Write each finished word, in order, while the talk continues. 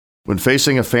When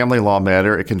facing a family law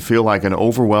matter, it can feel like an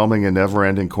overwhelming and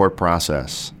never-ending court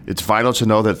process. It's vital to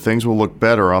know that things will look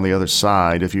better on the other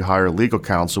side if you hire legal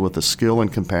counsel with the skill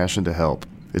and compassion to help.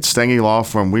 At Stengy Law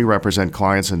Firm, we represent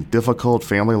clients in difficult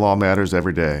family law matters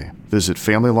every day. Visit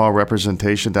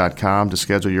FamilyLawRepresentation.com to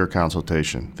schedule your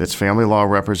consultation. That's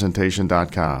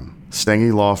FamilyLawRepresentation.com.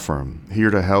 Stengy Law Firm, here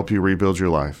to help you rebuild your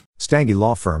life. Stengy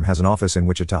Law Firm has an office in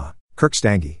Wichita. Kirk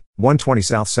Stengy, 120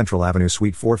 South Central Avenue,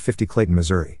 Suite 450, Clayton,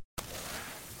 Missouri.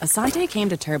 Asante came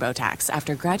to TurboTax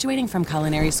after graduating from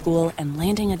culinary school and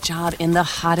landing a job in the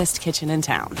hottest kitchen in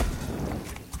town.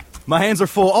 My hands are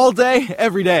full all day,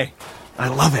 every day. I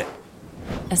love it.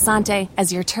 Asante,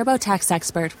 as your TurboTax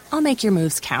expert, I'll make your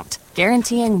moves count,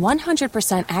 guaranteeing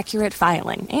 100% accurate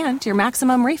filing and your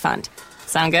maximum refund.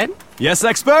 Sound good? Yes,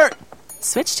 expert!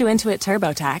 Switch to Intuit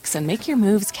TurboTax and make your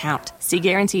moves count. See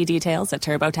guarantee details at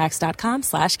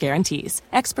turbotax.com/guarantees.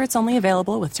 Experts only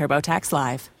available with TurboTax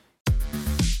Live.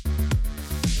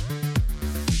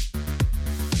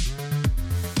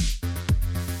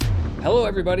 Hello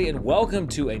everybody and welcome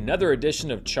to another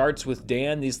edition of Charts with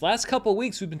Dan. These last couple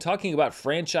weeks we've been talking about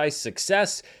franchise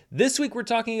success. This week we're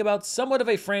talking about somewhat of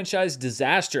a franchise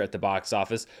disaster at the box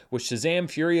office, with Shazam!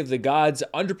 Fury of the Gods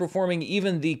underperforming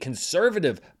even the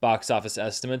conservative box office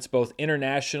estimates, both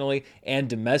internationally and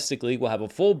domestically. We'll have a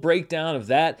full breakdown of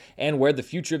that and where the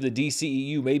future of the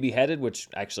DCEU may be headed, which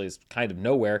actually is kind of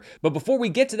nowhere. But before we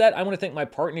get to that, I want to thank my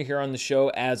partner here on the show,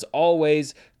 as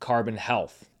always, Carbon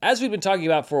Health. As we've been talking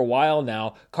about for a while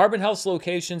now, Carbon Health's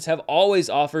locations have always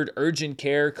offered urgent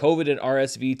care, COVID and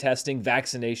RSV testing,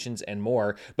 vaccinations, and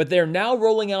more, but they're now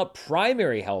rolling out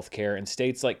primary health care in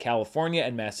states like California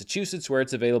and Massachusetts, where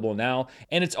it's available now,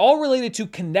 and it's all related to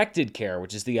connected care,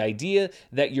 which is the idea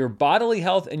that your bodily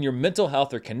health and your mental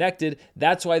health are connected.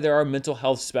 That's why there are mental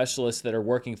health specialists that are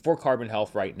working for Carbon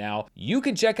Health right now. You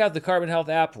can check out the Carbon Health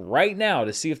app right now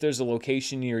to see if there's a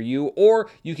location near you, or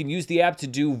you can use the app to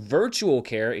do virtual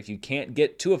care if you can't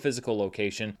get to a physical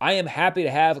location. I am happy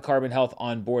to have Carbon Health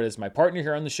on board as my partner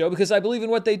here on the show because I believe in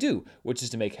what they do, which is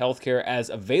to make healthcare as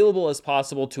available as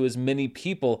possible to as many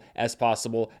people as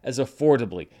possible, as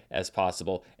affordably as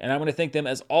possible. And I want to thank them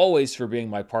as always for being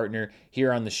my partner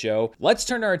here on the show. Let's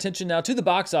turn our attention now to the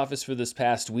box office for this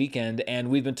past weekend, and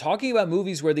we've been talking about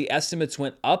movies where the estimates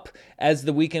went up as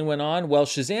the weekend went on. Well,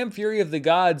 Shazam! Fury of the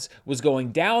Gods was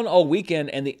going down all weekend,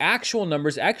 and the actual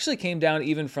numbers actually came down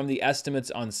even from the estimates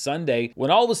on Sunday. When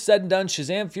all was said and done,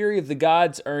 Shazam! Fury of the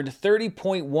Gods earned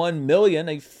 $30.1 million,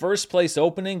 a first place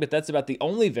opening, but that's about the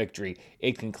only victory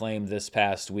it can claim this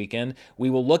past weekend.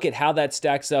 We will look at how that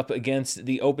stacks up against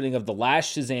the opening of the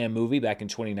last Shazam movie back in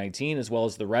 2019, as well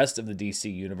as the rest of the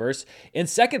DC universe. In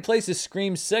second place is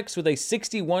Scream 6 with a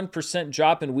 61%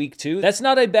 drop in week 2. That's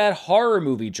not a bad horror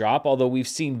movie drop, although we've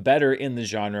seen better in the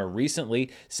genre recently.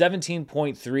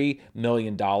 $17.3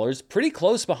 million. Pretty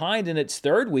close behind in its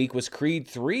third week was Creed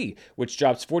 3, which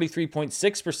drops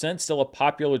 43.6%, still a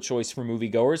popular choice for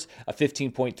moviegoers, a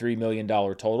 $15.3 million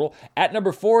total. At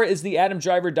number 4 is the Adam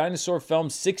Driver dinosaur film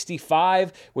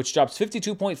 65, which drops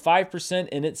 52.5%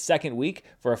 in its second week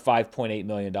for a $5.8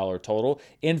 million total.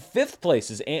 In fifth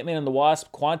place is Ant-Man and the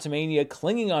Wasp: Quantumania,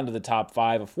 clinging onto the top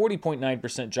 5, a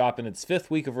 40.9% drop in its fifth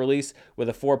week of release with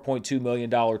a $4.2 million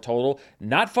total.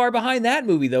 Not far behind that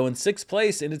movie, though, in sixth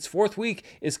place in its fourth week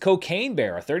is Cocaine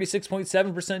Bear, a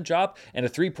 36.7% drop and a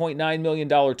 $3.9 million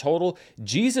total.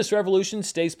 Jesus Revolution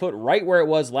stays put right where it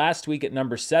was last week at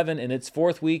number 7 in its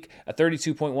fourth week, a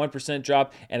 32.1%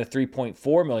 drop and a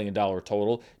 $3.4 million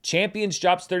total. Champions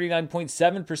drops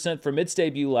 39.7% from its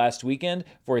debut last weekend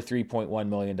for a $3.1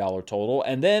 million total.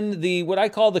 And then what I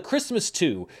call the Christmas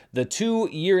 2, the 2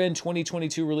 year-end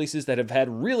 2022 releases that have had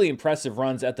really impressive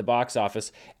runs at the box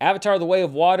office. Avatar: The Way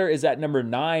of Water is at number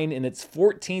 9 in its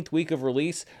 14th week of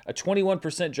release, a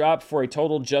 21% drop for a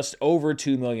total just over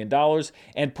 $2 million.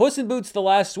 And Puss in Boots: The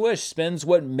Last Wish spends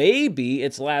what may be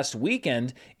its last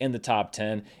weekend in the top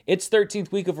 10. Its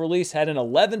 13th week of release had an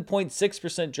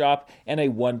 11.6% drop and a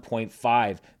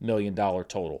 $1.5 million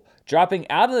total. Dropping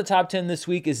out of the top 10 this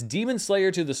week is Demon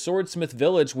Slayer to the Swordsmith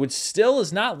Village, which still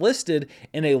is not listed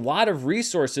in a lot of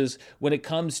resources when it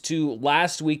comes to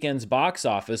last weekend's box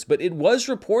office, but it was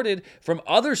reported from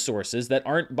other sources that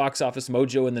aren't Box Office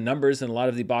Mojo and the numbers and a lot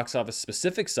of the box office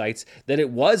specific sites that it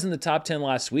was in the top 10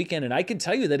 last weekend, and I can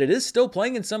tell you that it is still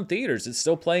playing in some theaters. It's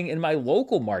still playing in my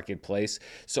local marketplace,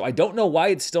 so I don't know why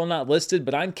it's still not listed,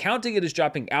 but I'm counting it as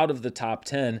dropping out of the top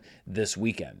 10 this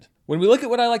weekend. When we look at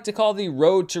what I like to call the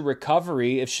road to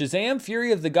recovery, if Shazam!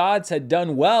 Fury of the Gods had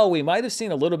done well, we might have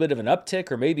seen a little bit of an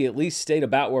uptick or maybe at least stayed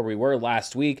about where we were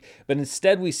last week, but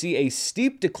instead we see a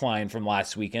steep decline from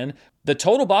last weekend. The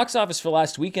total box office for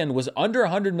last weekend was under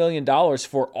 $100 million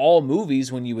for all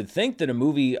movies, when you would think that a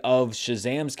movie of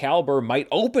Shazam's caliber might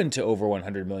open to over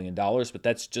 $100 million, but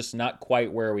that's just not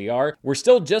quite where we are. We're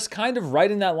still just kind of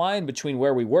right in that line between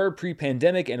where we were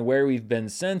pre-pandemic and where we've been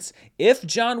since. If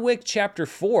John Wick Chapter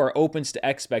 4 opens to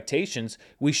expectations,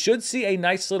 we should see a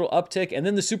nice little uptick, and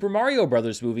then the Super Mario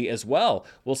Brothers movie as well.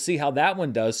 We'll see how that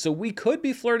one does, so we could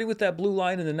be flirting with that blue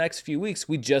line in the next few weeks.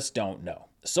 We just don't know.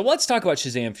 So let's talk about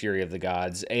Shazam! Fury of the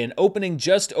Gods, an opening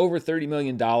just over $30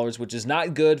 million, which is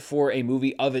not good for a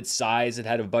movie of its size. It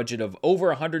had a budget of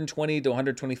over $120 to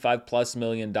 $125 plus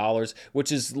million,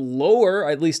 which is lower,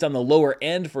 at least on the lower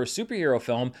end for a superhero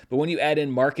film. But when you add in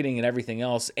marketing and everything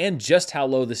else, and just how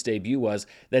low this debut was,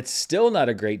 that's still not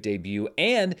a great debut.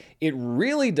 And it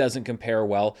really doesn't compare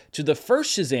well to the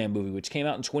first Shazam movie, which came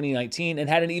out in 2019 and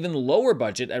had an even lower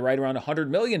budget at right around $100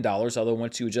 million. Although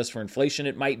once you adjust for inflation,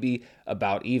 it might be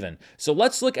about even. So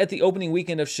let's look at the opening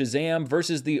weekend of Shazam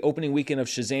versus the opening weekend of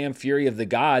Shazam! Fury of the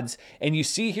Gods. And you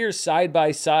see here side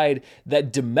by side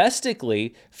that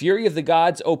domestically, Fury of the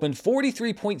Gods opened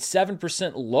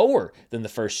 43.7% lower than the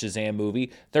first Shazam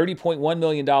movie, $30.1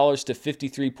 million to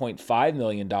 $53.5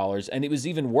 million. And it was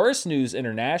even worse news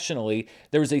internationally.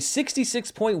 There was a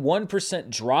 66.1%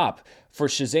 drop for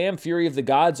Shazam! Fury of the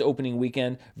Gods opening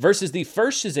weekend versus the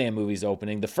first Shazam movie's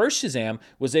opening. The first Shazam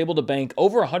was able to bank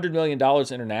over $100 million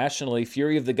internationally.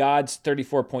 Fury of the Gods,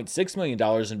 $34.6 million.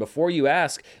 And before you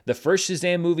ask, the first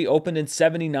Shazam movie opened in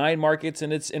 79 markets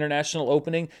in its international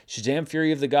opening. Shazam!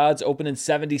 Fury of the Gods opened in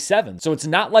 77. So it's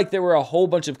not like there were a whole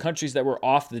bunch of countries that were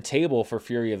off the table for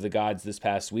Fury of the Gods this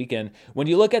past weekend. When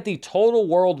you look at the total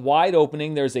worldwide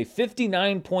opening, there's a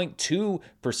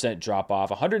 59.2% drop off,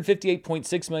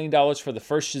 $158.6 million for the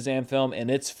first Shazam film in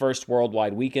its first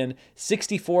worldwide weekend,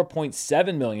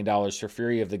 $64.7 million for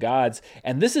Fury of the Gods.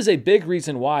 And this is a big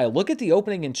reason why. Look at the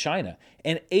opening in China,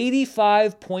 an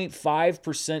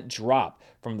 85.5% drop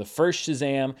from the first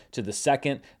Shazam to the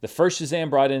second. The first Shazam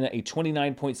brought in a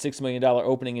 $29.6 million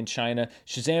opening in China.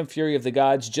 Shazam! Fury of the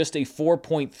Gods, just a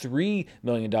 $4.3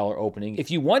 million opening.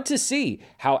 If you want to see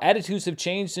how attitudes have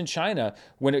changed in China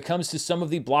when it comes to some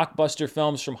of the blockbuster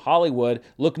films from Hollywood,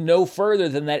 look no further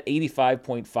than that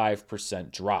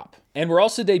 85.5% drop. And we're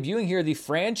also debuting here the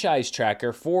franchise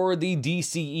tracker for the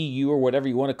DCEU, or whatever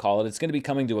you want to call it. It's going to be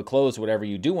coming to a close, whatever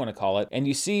you do want to call it. And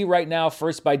you see right now,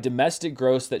 first by domestic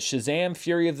gross, that Shazam!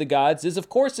 Fury of the Gods is, of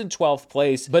course, in 12th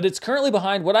place, but it's currently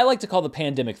behind what I like to call the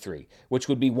Pandemic 3, which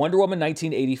would be Wonder Woman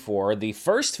 1984, the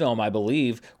first film, I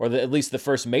believe, or at least the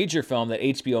first major film that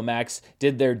HBO Max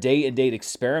did their day-and-date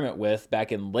experiment with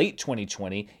back in late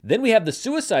 2020. Then we have The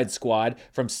Suicide Squad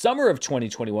from summer of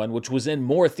 2021, which was in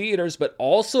more theaters, but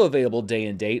also available day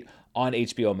and date on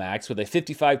HBO Max with a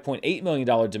 $55.8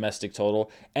 million domestic total,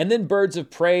 and then Birds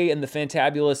of Prey and The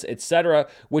Fantabulous, etc.,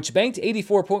 which banked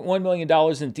 $84.1 million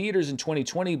in theaters in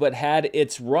 2020, but had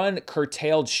its run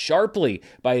curtailed sharply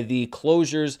by the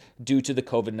closures due to the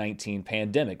COVID-19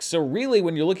 pandemic. So really,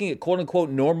 when you're looking at quote-unquote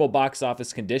normal box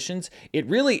office conditions, it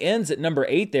really ends at number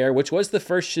 8 there, which was the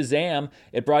first Shazam.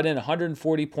 It brought in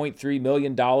 $140.3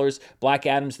 million. Black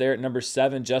Adam's there at number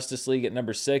 7, Justice League at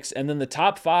number 6, and then the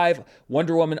top 5,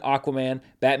 Wonder Woman, Aquaman,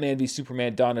 Batman v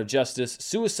Superman, Dawn of Justice,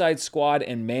 Suicide Squad,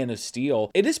 and Man of Steel.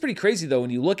 It is pretty crazy, though,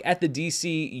 when you look at the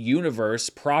DC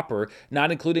universe proper,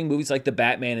 not including movies like the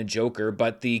Batman and Joker,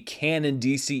 but the canon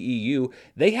DCEU,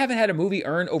 they haven't had a movie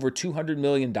earn over $200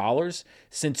 million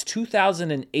since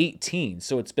 2018.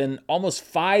 So it's been almost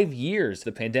 5 years.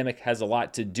 The pandemic has a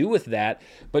lot to do with that,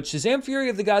 but Shazam! Fury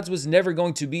of the Gods was never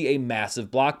going to be a massive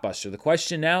blockbuster. The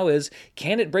question now is,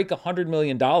 can it break $100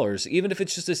 million? Even if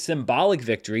it's just a symbolic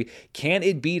victory, can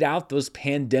it beat out those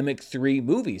Pandemic 3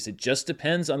 movies? It just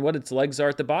depends on what its legs are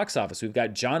at the box office. We've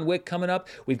got John Wick coming up.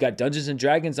 We've got Dungeons &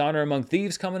 Dragons Honor Among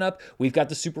Thieves coming up. We've got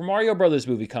the Super Mario Brothers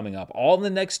movie coming up. All in the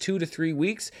next 2 to 3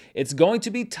 weeks. It's going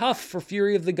to be tough for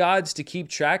Fury of the Gods to keep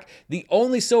track. The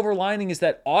only silver lining is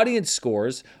that audience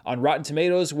scores on Rotten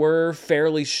Tomatoes were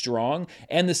fairly strong,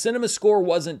 and the cinema score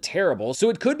wasn't terrible. So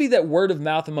it could be that word of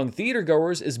mouth among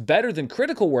theatergoers is better than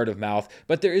critical word of mouth,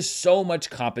 but there is so much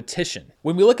competition.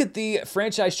 When we look at the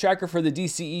franchise tracker for the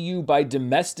DCEU by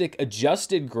domestic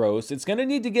adjusted gross, it's going to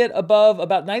need to get above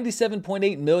about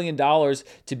 $97.8 million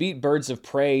to beat Birds of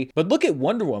Prey. But look at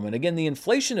Wonder Woman. Again, the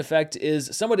inflation effect is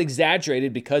somewhat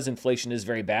exaggerated because inflation is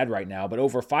very bad right now, but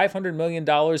over $500 million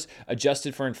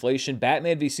adjusted for inflation.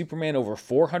 Batman v Superman over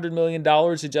 $400 million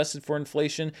adjusted for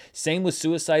inflation. Same with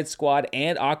Suicide Squad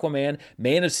and Aquaman.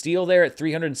 Man of Steel there at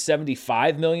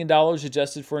 $375 million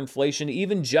adjusted for inflation.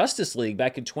 Even Justice League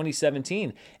back in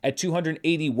 2017 at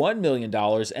 $281 million.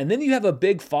 And then you have a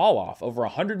big fall off, over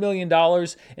 $100 million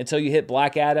until you hit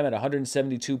Black Adam at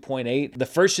 $172.8. The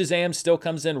first Shazam still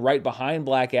comes in right behind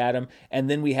Black Adam. And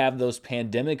then we have those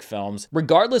pandemic films.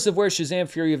 Regardless of where Shazam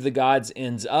Fury of the Gods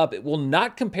ends up, it will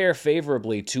not compare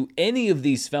favorably to any of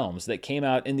these films that came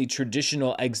out in the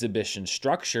traditional exhibition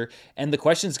structure. And the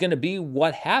question is going to be,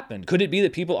 what happened? Could it be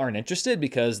that people aren't interested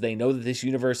because they know that this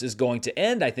universe is going to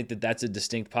end? I think that that's a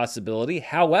distinct possibility.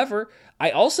 However,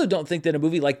 I also don't think that a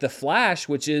movie like The Flash,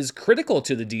 which is critical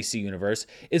to the DC universe,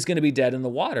 is going to be dead in the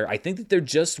water. I think that there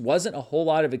just wasn't a whole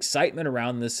lot of excitement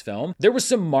around this film. There was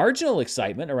some marginal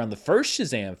excitement around the first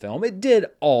Shazam film. It did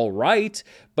all right,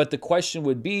 but the question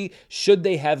would be, should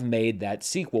they have made that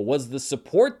sequel? Was the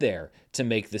support there to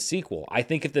make the sequel? I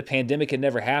think if the pandemic had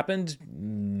never happened,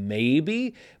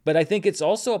 maybe, but I think it's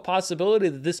also a possibility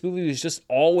that this movie was just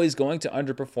always going to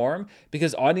underperform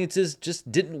because audiences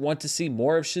just didn't want to see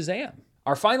more of Shazam.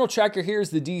 Our final tracker here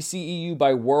is the DCEU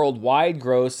by worldwide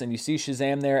gross, and you see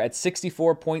Shazam there at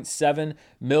 $64.7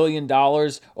 million,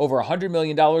 over $100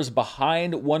 million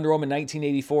behind Wonder Woman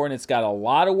 1984, and it's got a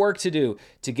lot of work to do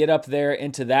to get up there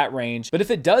into that range. But if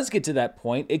it does get to that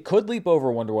point, it could leap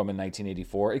over Wonder Woman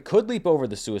 1984, it could leap over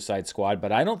the Suicide Squad,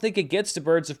 but I don't think it gets to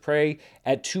Birds of Prey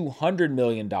at $200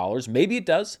 million. Maybe it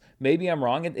does, maybe I'm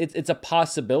wrong. It's a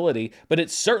possibility, but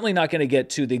it's certainly not going to get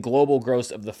to the global gross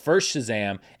of the first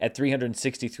Shazam at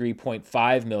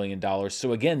 $363.5 million.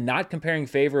 So again, not comparing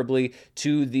favorably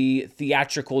to the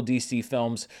theatrical DC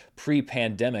films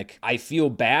pre-pandemic. I feel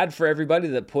bad for everybody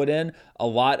that put in a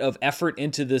lot of effort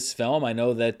into this film. I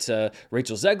know that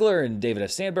Rachel Zegler and David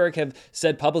F. Sandberg have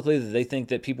said publicly that they think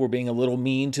that people were being a little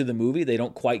mean to the movie. They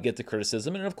don't quite get the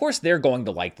criticism. And of course, they're going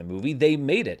to like the movie. They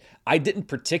made it. I didn't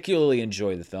particularly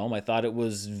enjoy the film. I thought it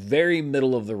was very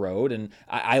middle of the road. And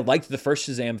I liked the first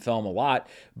Shazam film a lot.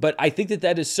 But I think that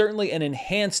that is certainly an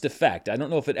enhanced effect. I don't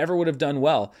know if it ever would have done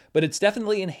well, but it's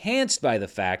definitely enhanced by the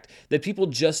fact that people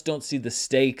just don't see the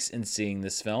stakes in seeing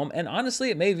this film. And honestly,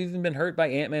 it may have even been hurt by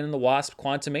Ant-Man and the Wasp: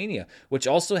 Quantumania, which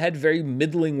also had very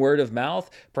middling word of mouth.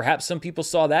 Perhaps some people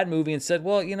saw that movie and said,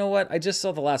 well, you know what? I just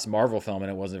saw the last Marvel film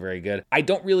and it wasn't very good. I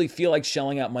don't really feel like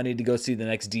shelling out money to go see the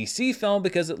next DC film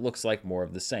because it looks like more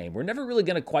of the same. We're never really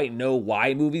going to quite know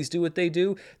why movies do what they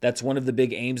do. That's one of the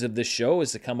big aims of this show,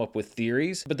 is to come up with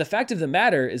theories. But the fact of the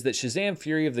matter is that Shazam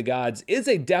Fury of the Gods is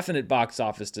a definite box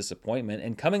office disappointment.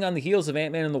 And coming on the heels of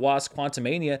Ant-Man and the Wasp: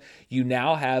 Quantumania, you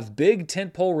now have big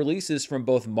tentpole releases from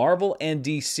both Marvel and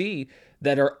DC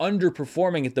that are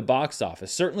underperforming at the box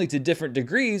office, certainly to different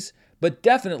degrees, but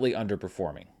definitely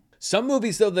underperforming. Some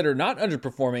movies, though, that are not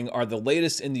underperforming are the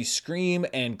latest in the Scream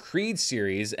and Creed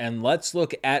series, and let's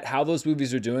look at how those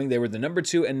movies are doing. They were the number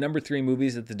 2 and number 3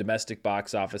 movies at the domestic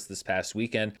box office this past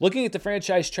weekend. Looking at the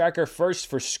franchise tracker first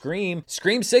for Scream,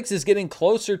 Scream 6 is getting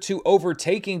closer to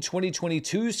overtaking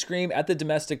 2022's Scream at the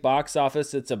domestic box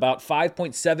office. It's about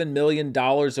 $5.7 million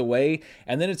away,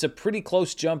 and then it's a pretty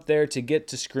close jump there to get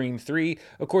to Scream 3.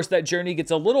 Of course, that journey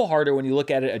gets a little harder when you look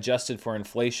at it adjusted for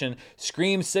inflation.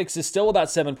 Scream 6 is still about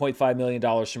 $7.5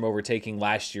 million from overtaking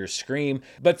last year's Scream.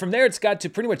 But from there, it's got to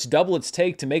pretty much double its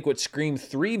take to make what Scream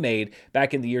 3 made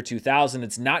back in the year 2000.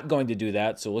 It's not going to do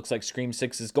that. So it looks like Scream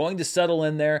 6 is going to settle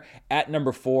in there at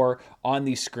number 4 on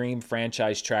the Scream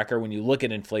franchise tracker when you look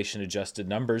at inflation-adjusted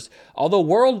numbers. Although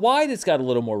worldwide, it's got a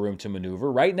little more room to maneuver.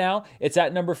 Right now, it's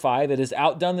at number 5. It has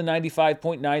outdone the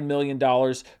 $95.9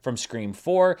 million from Scream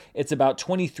 4. It's about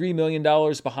 $23 million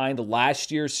behind last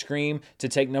year's Scream to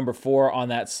take number 4 on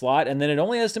that slot. And then it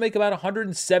only has to make about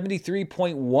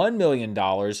 $173.1 million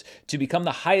to become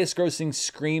the highest grossing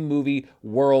Scream movie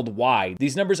worldwide.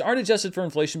 These numbers aren't adjusted for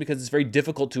inflation because it's very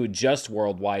difficult to adjust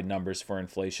worldwide numbers for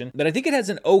inflation, but I think it has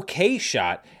an okay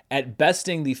shot at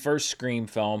besting the first Scream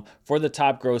film for the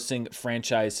top grossing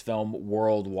franchise film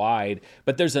worldwide.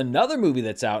 But there's another movie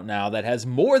that's out now that has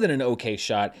more than an okay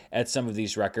shot at some of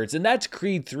these records, and that's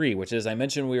Creed 3, which, as I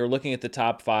mentioned, we were looking at the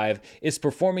top 5, is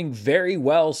performing very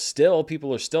well still.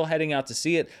 People are still heading out to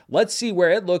see it. Let's see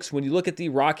where it looks when you look at the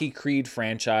Rocky Creed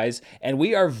franchise, and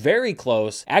we are very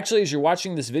close. Actually, as you're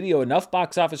watching this video, enough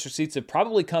box office receipts have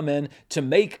probably come in to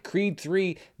make Creed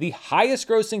 3 the highest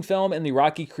grossing film in the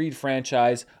Rocky Creed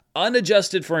franchise,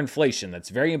 unadjusted for inflation. That's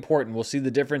very important. We'll see the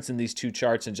difference in these two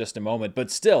charts in just a moment. But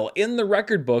still, in the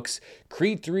record books,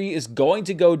 Creed 3 is going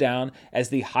to go down as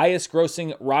the highest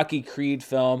grossing Rocky Creed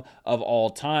film of all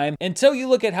time until you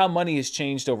look at how money has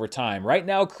changed over time. Right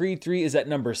now, Creed 3 is at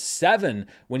number 7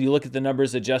 when you look at the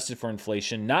numbers adjusted for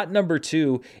inflation, not number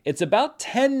 2. It's about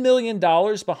 $10 million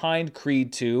behind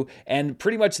Creed 2 and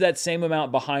pretty much that same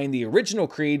amount behind the original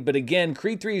Creed. But again,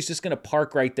 Creed 3 is just going to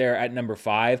park right there at number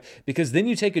 5 because then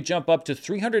you take a market jump up to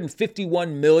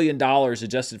 $351 million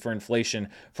adjusted for inflation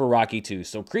for Rocky 2.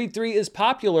 So Creed 3 is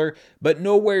popular, but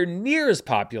nowhere near as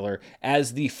popular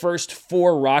as the first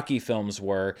 4 Rocky films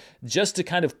were. Just to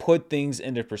kind of put things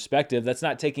into perspective, that's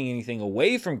not taking anything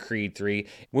away from Creed 3.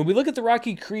 When we look at the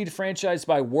Rocky Creed franchise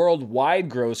by worldwide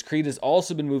gross, Creed has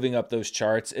also been moving up those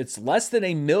charts. It's less than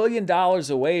 $1 million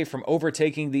away from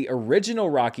overtaking the original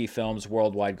Rocky films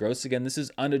worldwide gross. Again, this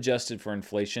is unadjusted for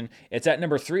inflation. It's at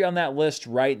number 3 on that list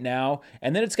right now.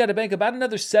 And then it's got to bank about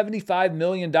another $75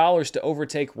 million to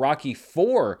overtake Rocky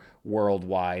 4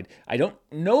 worldwide. I don't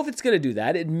know if it's going to do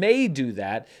that. It may do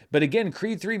that. But again,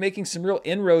 Creed 3 making some real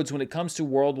inroads when it comes to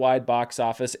worldwide box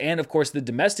office and, of course, the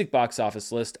domestic box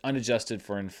office list unadjusted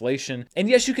for inflation. And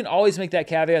yes, you can always make that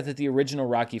caveat that the original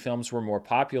Rocky films were more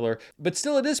popular, but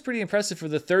still it is pretty impressive for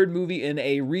the third movie in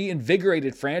a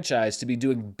reinvigorated franchise to be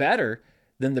doing better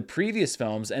than the previous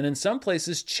films, and in some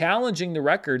places challenging the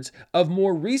records of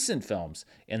more recent films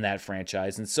in that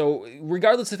franchise. And so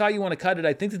regardless of how you want to cut it,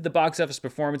 I think that the box office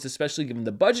performance, especially given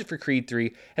the budget for Creed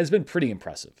 3, has been pretty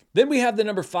impressive. Then we have the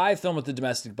number 5 film at the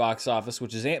domestic box office,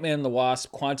 which is Ant-Man and the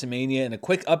Wasp: Quantumania. And a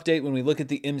quick update when we look at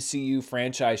the MCU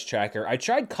franchise tracker. I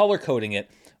tried color coding it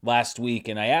last week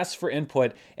and I asked for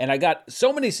input and I got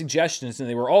so many suggestions, and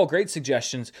they were all great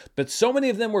suggestions, but so many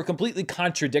of them were completely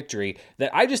contradictory that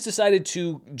I just decided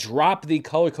to drop the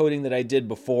color coding that I did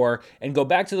before and go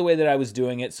back to the way that I was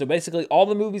doing it. So basically all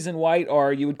the movies in white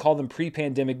are, you would call them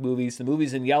pre-pandemic movies. The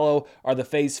movies in yellow are the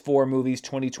Phase 4 movies,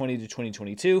 2020 to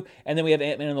 2022. And then we have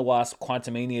Ant-Man and the Wasp: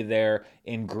 Quantumania there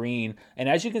in green. And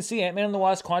as you can see, Ant-Man and the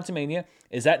Wasp: Quantumania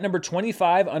is at number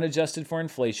 25 unadjusted for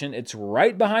inflation. It's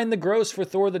right behind the gross for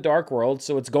Thor: The Dark World,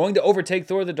 so it's going to overtake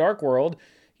Thor: The Dark World.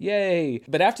 Yay.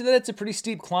 But after that, it's a pretty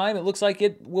steep climb. It looks like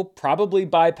it will probably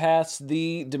bypass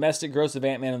the domestic gross of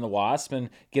Ant-Man and the Wasp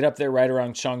and get up there right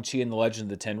around Shang-Chi and the Legend of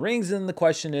the Ten Rings. And the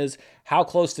question is, how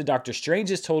close to Doctor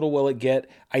Strange's total will it get?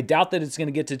 I doubt that it's going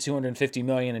to get to $250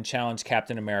 million and challenge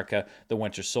Captain America: The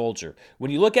Winter Soldier. When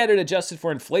you look at it adjusted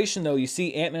for inflation, though, you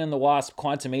see Ant-Man and the Wasp: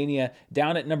 Quantumania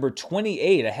down at number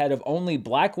 28, ahead of only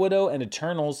Black Widow and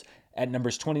Eternals at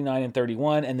numbers 29 and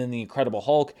 31, and then the Incredible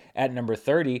Hulk at number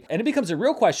 30. And it becomes a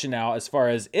real question now as far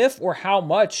as if or how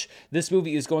much this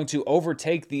movie is going to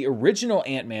overtake the original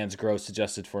Ant-Man's gross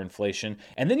adjusted for inflation.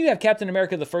 And then you have Captain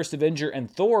America: The First Avenger and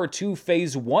Thor, 2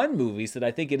 Phase 1 movies that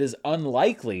I think it is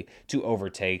unlikely to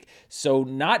overtake. So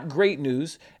not great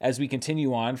news as we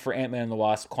continue on for Ant-Man and the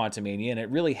Wasp: Quantumania, and it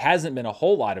really hasn't been a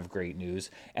whole lot of great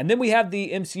news. And then we have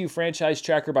the MCU franchise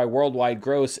tracker by worldwide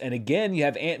gross, and again, you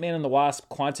have Ant-Man and the Wasp: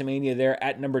 Quantumania there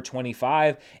at number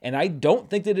 25, and I don't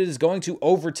think that it is going to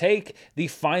overtake the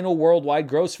final worldwide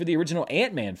gross for the original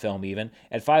Ant-Man film, even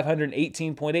at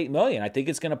 $518.8 million. I think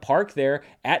it's going to park there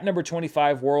at number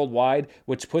 25 worldwide,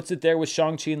 which puts it there with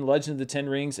Shang-Chi and the Legend of the Ten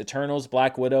Rings, Eternals,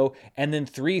 Black Widow, and then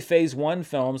 3 Phase 1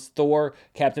 films, Thor,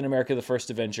 Captain America: The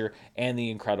First Avenger, and the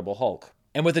Incredible Hulk.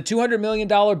 And with a $200 million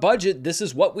budget, this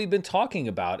is what we've been talking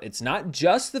about. It's not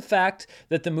just the fact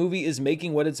that the movie is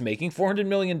making what it's making. $400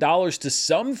 million to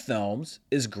some films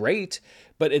is great,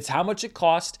 but it's how much it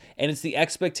cost, and it's the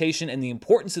expectation and the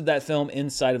importance of that film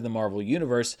inside of the Marvel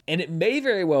Universe. And it may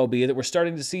very well be that we're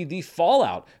starting to see the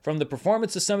fallout from the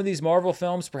performance of some of these Marvel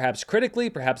films, perhaps critically,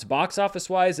 perhaps box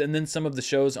office-wise, and then some of the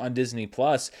shows on Disney+,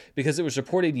 because it was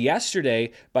reported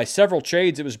yesterday by several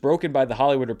trades, it was broken by The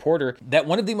Hollywood Reporter, that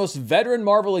one of the most veteran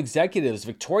Marvel executives,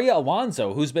 Victoria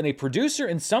Alonso, who's been a producer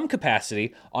in some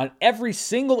capacity on every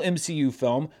single MCU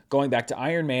film, going back to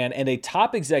Iron Man, and a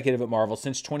top executive at Marvel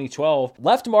since 2012,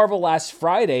 left Marvel last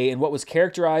Friday in what was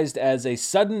characterized as a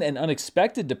sudden and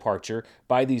unexpected departure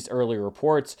by these earlier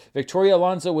reports. Victoria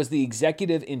Alonso was the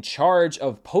executive in charge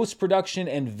of post-production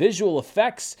and visual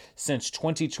effects since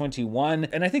 2021.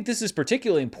 And I think this is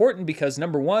particularly important because,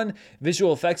 number one,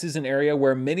 visual effects is an area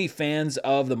where many fans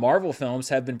of the Marvel films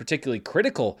have been particularly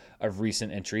critical of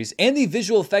recent entries. And the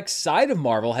visual effects side of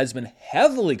Marvel has been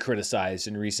heavily criticized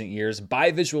in recent years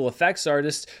by visual effects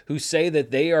artists who say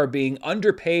that they are being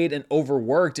underpaid and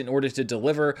overworked in order to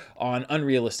deliver on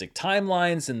unrealistic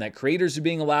timelines, and that creators are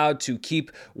being allowed to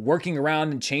keep working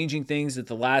around and changing things at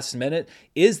the last minute.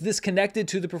 Is this connected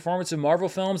to the performance of Marvel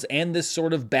films and this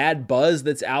sort of bad buzz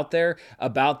that's out there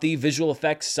about the visual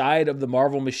effects side of the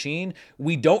Marvel machine?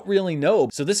 We don't really know.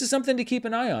 So this is something to keep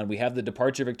an eye on. We have the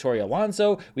departure of Victoria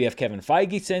Alonso. We have Kevin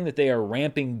Feige saying that they are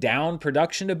ramping down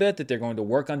production a bit, that they're going to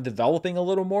work on developing a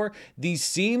little more. These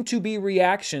seem to be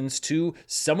reactions to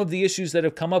some of the issues that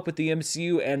have come up with the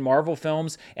MCU and Marvel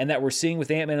films, and that we're seeing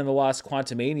with Ant-Man and the Wasp: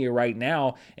 Quantumania right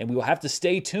now, and we will have to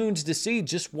stay tuned to see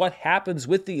just what happens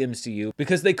with the MCU,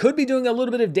 because they could be doing a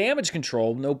little bit of damage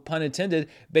control, no pun intended,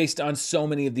 based on so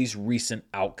many of these recent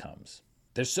outcomes.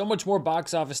 There's so much more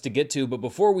box office to get to, but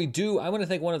before we do, I want to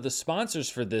thank one of the sponsors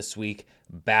for this week,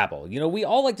 Babbel. You know, we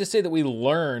all like to say that we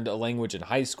learned a language in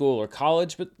high school or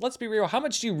college, but let's be real, how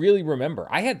much do you really remember?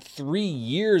 I had 3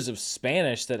 years of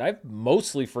Spanish that I've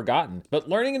mostly forgotten, but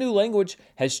learning a new language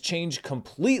has changed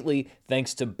completely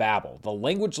thanks to Babbel, the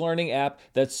language learning app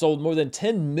that's sold more than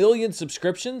 10 million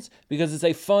subscriptions because it's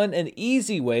a fun and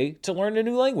easy way to learn a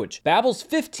new language. Babbel's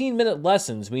 15-minute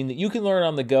lessons mean that you can learn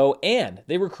on the go, and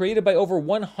they were created by over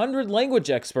 100 language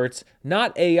experts,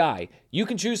 not AI. You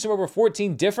can choose from over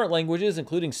 14 different languages,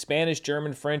 including Spanish,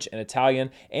 German, French, and Italian,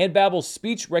 and Babbel's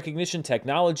speech recognition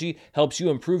technology helps you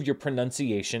improve your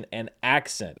pronunciation and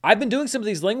accent. I've been doing some of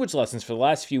these language lessons for the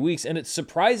last few weeks, and it's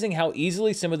surprising how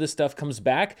easily some of this stuff comes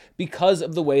back because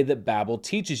of the way that Babbel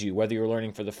teaches you, whether you're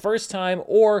learning for the first time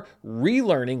or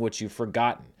relearning what you've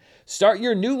forgotten. Start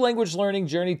your new language learning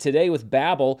journey today with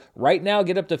Babbel. Right now,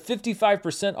 get up to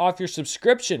 55% off your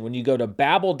subscription when you go to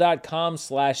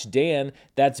babbel.com/Dan.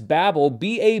 That's Babbel,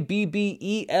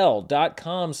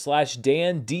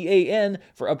 BABBEL.com/Dan, DAN,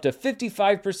 for up to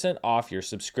 55% off your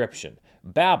subscription.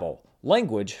 Babbel,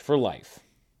 language for life.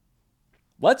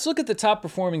 Let's look at the top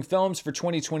performing films for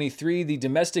 2023, the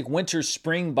domestic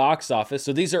winter-spring box office.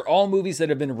 So these are all movies that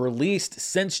have been released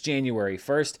since January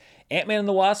 1st. Ant-Man and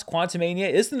the Wasp: Quantumania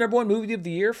is the number 1 movie of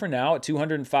the year for now at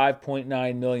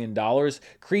 $205.9 million.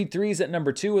 Creed 3 is at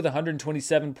number 2 with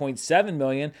 $127.7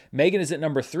 million. Megan is at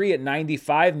number 3 at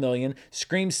 $95 million.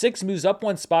 Scream 6 moves up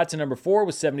 1 spot to number 4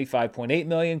 with $75.8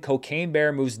 million. Cocaine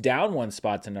Bear moves down 1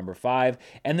 spot to number 5.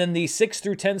 And then the 6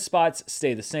 through 10 spots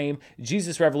stay the same.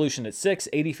 Jesus Revolution at 6,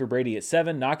 80 for Brady at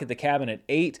 7, Knock at the Cabin at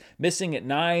 8, Missing at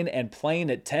 9, and Plane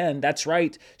at 10. That's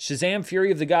right, Shazam! Fury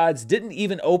of the Gods didn't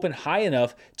even open high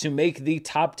enough to make the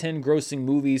top 10 grossing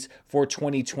movies for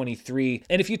 2023.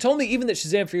 And if you told me even that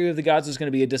Shazam! Fury of the Gods was going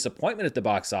to be a disappointment at the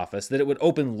box office, that it would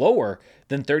open lower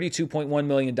than $32.1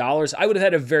 million, I would have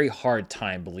had a very hard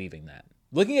time believing that.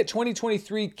 Looking at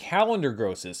 2023 calendar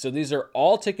grosses, so these are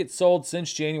all tickets sold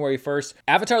since January 1st.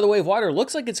 Avatar: The Way of Water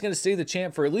looks like it's going to stay the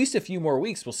champ for at least a few more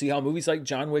weeks. We'll see how movies like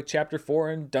John Wick Chapter 4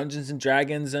 and Dungeons &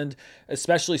 Dragons and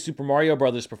especially Super Mario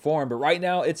Bros. Perform, but right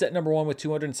now it's at number 1 with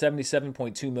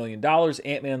 $277.2 million.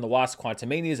 Ant-Man and the Wasp: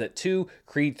 Quantumania is at 2,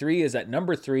 Creed 3 is at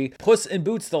number 3, Puss in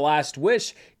Boots: The Last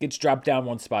Wish gets dropped down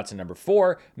 1 spot to number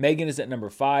 4, Megan is at number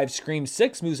 5, Scream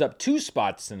 6 moves up 2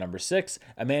 spots to number 6,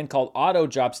 A Man Called Otto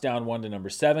drops down 1 to number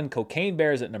 7, Cocaine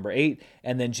Bear is at number 8,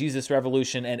 and then Jesus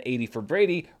Revolution and 80 for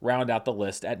Brady round out the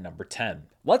list at number 10.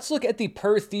 Let's look at the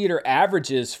per theater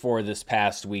averages for this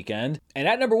past weekend. And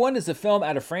at number 1 is a film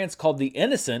out of France called The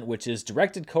Innocent, which is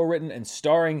directed, co-written, and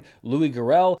starring Louis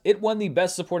Garrel. It won the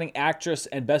Best Supporting Actress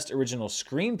and Best Original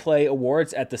Screenplay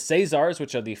awards at the Césars,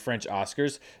 which are the French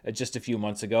Oscars, just a few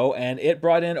months ago. And it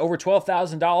brought in over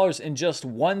 $12,000 in just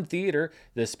 1 theater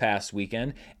this past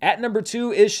weekend. At number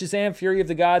 2 is Shazam! Fury of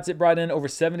the Gods. It brought in over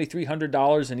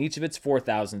 $7,300 in each of its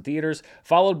 4,000 theaters,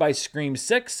 followed by Scream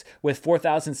 6 with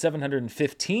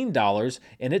 $4,715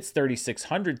 in its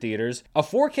 3,600 theaters. A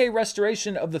 4K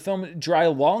restoration of the film Dry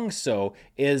Long So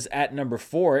is at number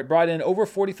 4. It brought in over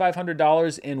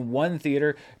 $4,500 in 1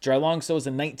 theater. Dry Long So is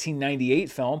a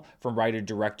 1998 film from writer,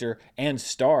 director, and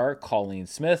star Colleen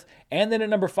Smith. And then at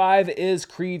number 5 is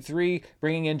Creed 3,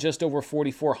 bringing in just over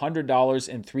 $4,400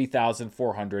 in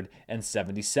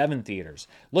 3,477 theaters.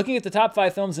 Looking at the top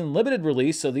 5 films in limited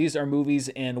release, so these are movies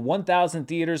in 1,000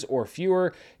 theaters or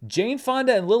fewer, Jane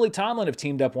Fonda and Lily Tomlin have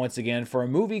teamed up once again for a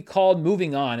movie called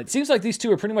Moving On. It seems like these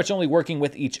two are pretty much only working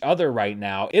with each other right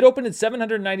now. It opened in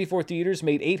 794 theaters,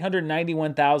 made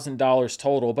 $891,000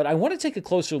 total, but I want to take a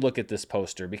closer look at this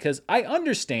poster because I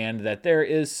understand that there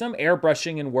is some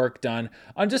airbrushing and work done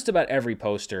on just about every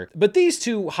poster. But these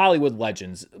two Hollywood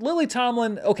legends, Lily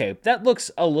Tomlin, okay, that looks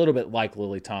a little bit like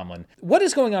Lily Tomlin. What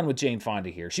is going on with Jane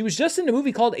Fonda here? She was just in a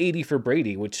movie called 80 for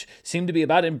Brady, which seemed to be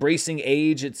about embracing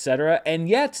age, etc. And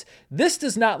yet, this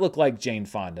does not look like Jane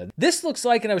Fonda. This looks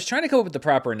like, and I was trying to come up with the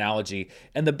proper analogy,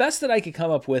 and the best that I could come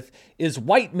up with is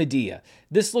White Medea.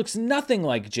 This looks nothing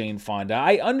like Jane Fonda.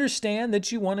 I understand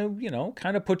that you want to,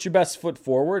 kind of put your best foot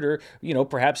forward, or,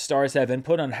 perhaps stars have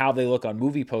input on how they look on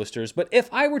movie posters, but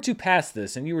if I were to pass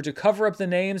this and you were to cover up the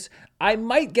names, I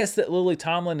might guess that Lily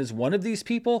Tomlin is one of these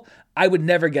people. I would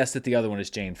never guess that the other one is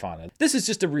Jane Fonda. This is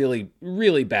just a really,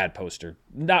 really, really bad poster.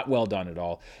 Not well done at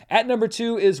all. At number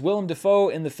 2 is Willem Dafoe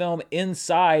in the film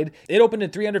Inside. It opened in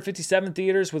 357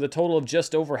 theaters with a total of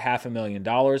just over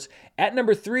 $500,000. At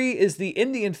number 3 is the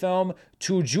Indian film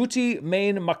Tu Jhuti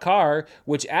Main Makar,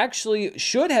 which actually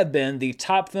should have been the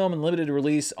top film in limited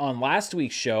release on last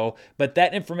week's show, but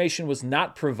that information was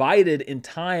not provided in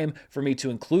time for me to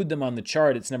include them on the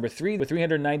chart. It's number 3 with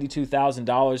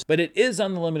 $392,000, but it is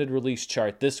on the limited release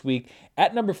chart this week.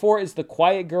 At number 4 is The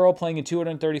Quiet Girl, playing in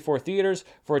 234 theaters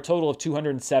for a total of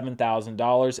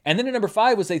 $207,000. And then at number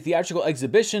 5 was a theatrical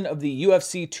exhibition of the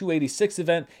UFC 286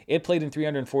 event. It played in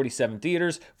 347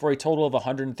 theaters for a total of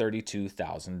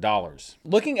 $132,000.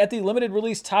 Looking at the limited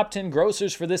release top 10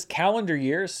 grossers for this calendar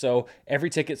year, so every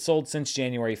ticket sold since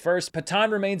January 1st,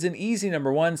 Pathaan remains an easy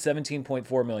number 1,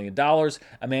 $17.4 million.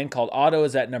 A Man Called Otto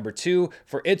is at number 2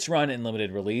 for its run in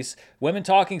limited release. Women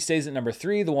Talking stays at number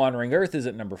 3. The Wandering Earth is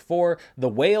at number 4. The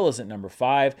Whale is at number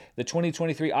 5. The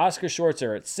 2023 Oscar shorts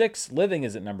are at 6. Living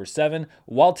is at number 7.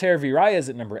 Walter Viraya is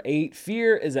at number 8.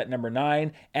 Fear is at number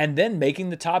 9. And then making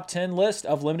the top 10 list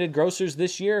of limited grossers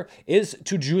this year is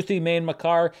Tu Jhuti Main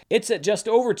Makar. It's at just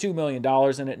over $2 million,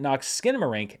 and it knocks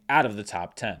Skinamarink out of the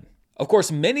top 10. Of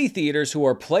course, many theaters who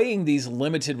are playing these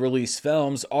limited release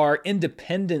films are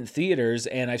independent theaters,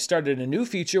 and I've started a new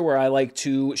feature where I like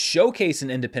to showcase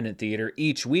an independent theater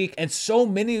each week, and so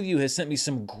many of you have sent me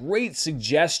some great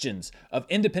suggestions of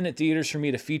independent theaters for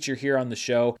me to feature here on the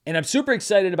show, and I'm super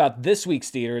excited about this week's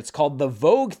theater. It's called the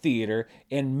Vogue Theater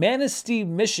in Manistee,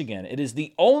 Michigan. It is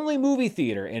the only movie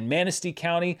theater in Manistee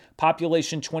County,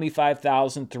 population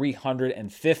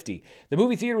 25,350. The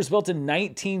movie theater was built in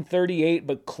 1938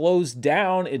 but closed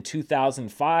down in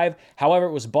 2005. However,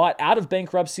 it was bought out of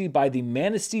bankruptcy by the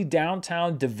Manistee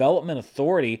Downtown Development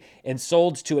Authority and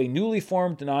sold to a newly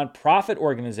formed nonprofit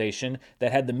organization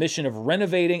that had the mission of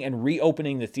renovating and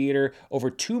reopening the theater. Over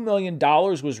 $2 million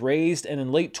was raised, and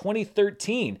in late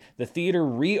 2013, the theater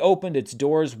reopened its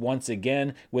doors once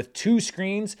again with 2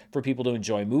 screens for people to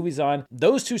enjoy movies on.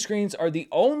 Those 2 screens are the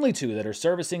only 2 that are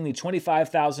servicing the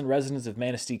 25,000 residents of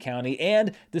Manistee County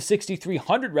and the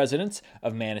 6,300 residents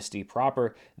of Manistee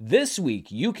proper. This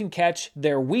week, you can catch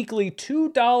their weekly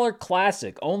 $2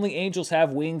 classic, Only Angels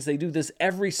Have Wings. They do this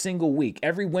every single week.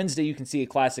 Every Wednesday, you can see a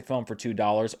classic film for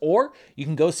 $2, or you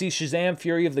can go see Shazam,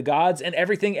 Fury of the Gods, and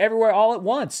Everything Everywhere All at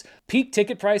Once. Peak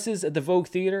ticket prices at the Vogue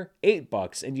Theater,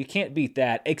 $8, and you can't beat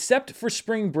that, except for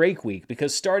Spring Break Week,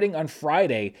 because starting on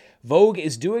Friday, Vogue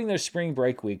is doing their Spring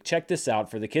Break Week. Check this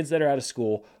out for the kids that are out of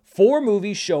school. 4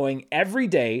 movies showing every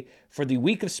day for the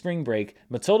week of spring break.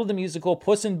 Matilda the Musical,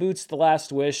 Puss in Boots: The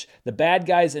Last Wish, The Bad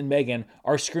Guys, and Megan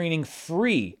are screening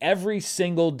free every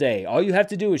single day. All you have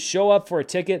to do is show up for a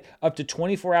ticket up to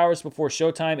 24 hours before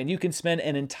showtime, and you can spend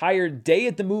an entire day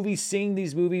at the movies seeing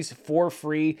these movies for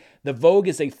free. The Vogue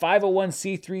is a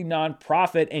 501c3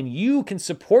 nonprofit, and you can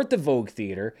support the Vogue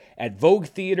Theater at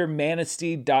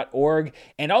voguetheatermanistee.org.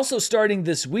 And also starting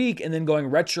this week and then going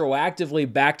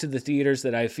retroactively back to the theaters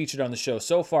that I've featured on the show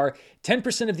so far,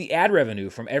 10% of the ad revenue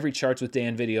from every Charts with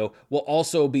Dan video will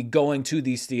also be going to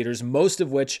these theaters, most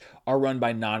of which are run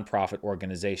by nonprofit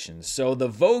organizations. So the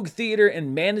Vogue Theater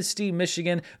in Manistee,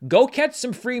 Michigan, go catch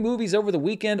some free movies over the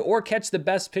weekend or catch the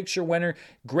Best Picture winner.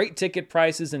 Great ticket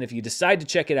prices, and if you decide to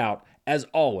check it out, as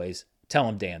always, tell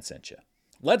them Dan sent you.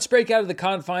 Let's break out of the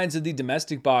confines of the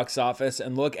domestic box office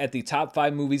and look at the top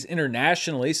 5 movies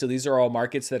internationally. So these are all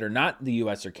markets that are not the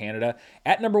US or Canada.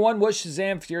 At number 1 was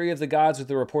Shazam, Fury of the Gods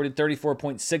with a reported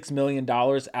 $34.6 million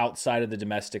outside of the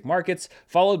domestic markets,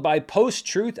 followed by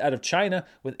Post-Truth out of China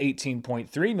with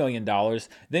 $18.3 million.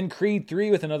 Then Creed 3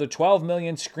 with another $12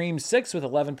 million, Scream 6 with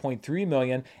 $11.3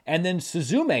 million, and then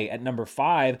Suzume at number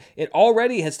 5. It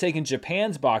already has taken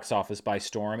Japan's box office by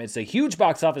storm. It's a huge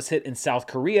box office hit in South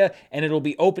Korea, and it'll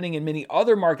be opening in many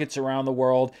other markets around the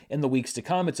world in the weeks to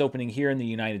come. It's opening here in the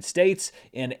United States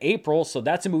in April, so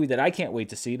that's a movie that I can't wait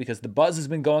to see because the buzz has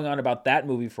been going on about that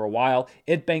movie for a while.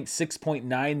 It banked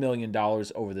 $6.9 million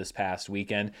over this past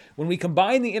weekend. When we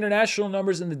combine the international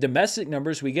numbers and the domestic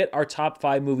numbers, we get our top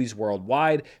 5 movies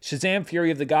worldwide. Shazam,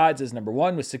 Fury of the Gods is number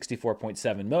 1 with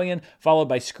 $64.7 million, followed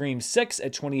by Scream 6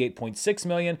 at $28.6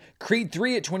 million, Creed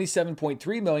 3 at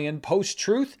 $27.3 million,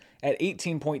 Post-Truth at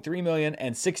 $18.3 million,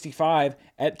 and 65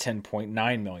 at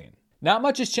 $10.9 million. Not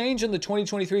much has changed in the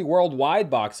 2023 worldwide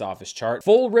box office chart.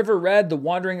 Full River Red, The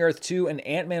Wandering Earth 2, and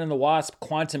Ant-Man and the Wasp: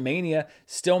 Quantumania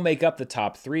still make up the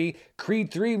top 3.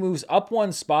 Creed 3 moves up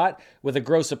 1 spot with a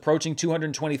gross approaching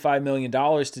 $225 million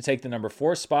to take the number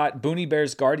 4 spot. Boonie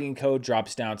Bear's Guardian Code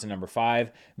drops down to number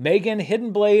 5. Megan,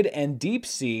 Hidden Blade, and Deep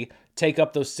Sea take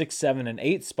up those 6, 7, and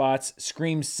 8 spots.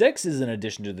 Scream 6 is an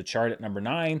addition to the chart at number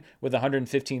 9 with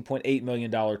 $115.8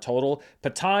 million total.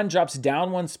 Pathan drops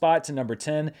down 1 spot to number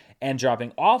 10, and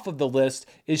dropping off of the list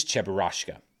is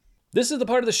Cheburashka. This is the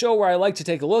part of the show where I like to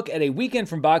take a look at a weekend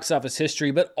from box office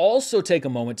history, but also take a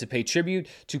moment to pay tribute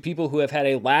to people who have had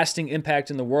a lasting impact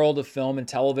in the world of film and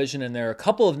television, and there are a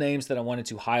couple of names that I wanted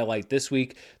to highlight this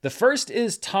week. The first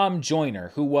is Tom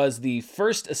Joyner, who was the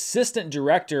first assistant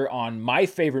director on my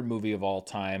favorite movie of all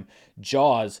time,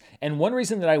 Jaws. And one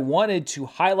reason that I wanted to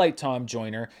highlight Tom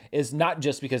Joyner is not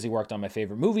just because he worked on my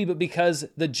favorite movie, but because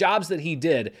the jobs that he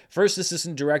did, first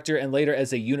assistant director and later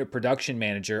as a unit production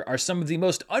manager, are some of the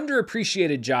most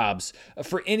underappreciated jobs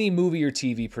for any movie or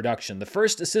TV production. The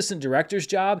first assistant director's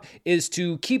job is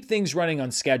to keep things running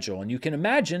on schedule. And you can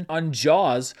imagine on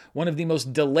Jaws, one of the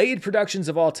most delayed productions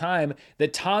of all time,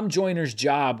 that Tom Joyner's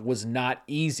job was not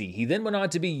easy. He then went on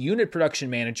to be unit production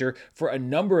manager for a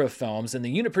number of films, and the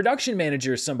unit production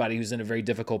manager is somebody who's in a very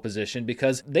difficult position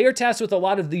because they are tasked with a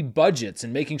lot of the budgets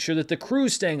and making sure that the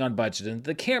crew's staying on budget and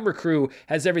the camera crew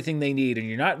has everything they need and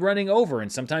you're not running over, and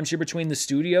sometimes you're between the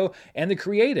studio and the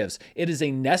creatives. It is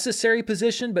a necessary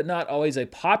position, but not always a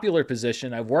popular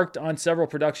position. I've worked on several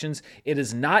productions. It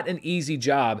is not an easy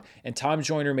job, and Tom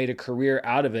Joyner made a career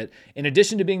out of it. In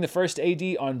addition to being the first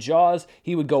AD on Jaws,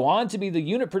 he would go on to be the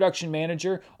unit production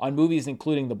manager on movies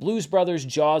including The Blues Brothers,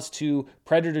 Jaws 2,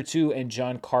 Predator 2, and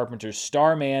John Carpenter's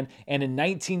Starman. And in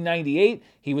 1998,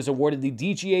 he was awarded the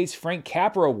DGA's Frank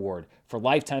Capra Award for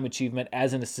Lifetime Achievement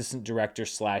as an Assistant Director /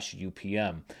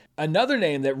 UPM. Another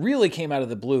name that really came out of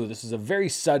the blue, this is a very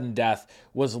sudden death,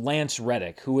 was Lance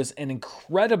Reddick, who was an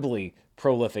incredibly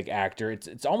prolific actor.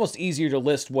 It's almost easier to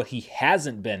list what he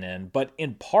hasn't been in, but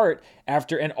in part,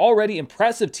 after an already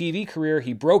impressive TV career,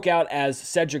 he broke out as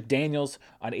Cedric Daniels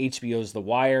on HBO's The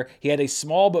Wire. He had a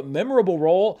small but memorable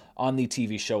role on the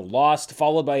TV show Lost,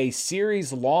 followed by a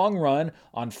series-long run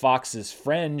on Fox's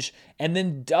Fringe, and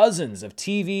then dozens of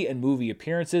TV and movie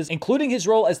appearances, including his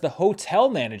role as the hotel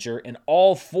manager in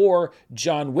all 4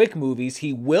 John Wick movies.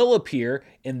 He will appear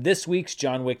in this week's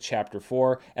John Wick Chapter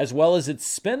 4, as well as its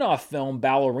spin-off film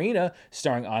Ballerina,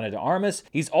 starring Ana de Armas.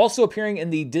 He's also appearing in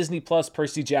the Disney Plus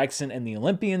Percy Jackson and the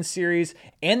Olympian series,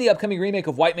 and the upcoming remake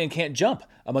of White Man Can't Jump,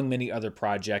 among many other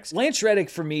projects. Lance Reddick,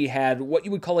 for me, had what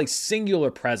you would call a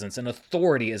singular presence and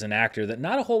authority as an actor that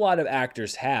not a whole lot of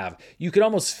actors have. You could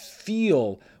almost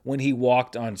feel when he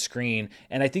walked on screen,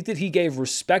 and I think that he gave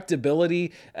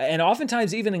respectability, and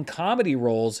oftentimes even in comedy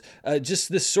roles,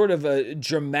 just this sort of a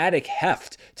dramatic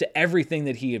heft to everything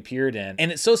that he appeared in.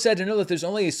 And it's so sad to know that there's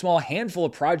only a small handful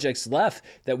of projects left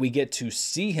that we get to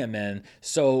see him in.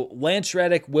 So Lance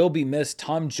Reddick will be missed.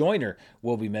 Tom Joyner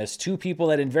will be missed. 2 people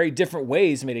that in very different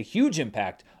ways made a huge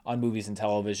impact on movies and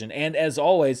television. And as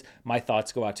always, my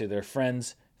thoughts go out to their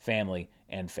friends, family,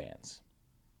 and fans.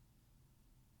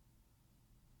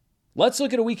 Let's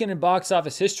look at a weekend in box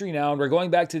office history now, and we're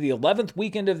going back to the 11th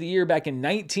weekend of the year back in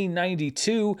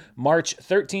 1992, March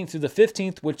 13th through the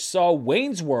 15th, which saw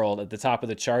Wayne's World at the top of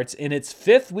the charts in its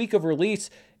 5th week of release,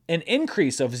 an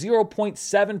increase of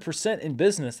 0.7% in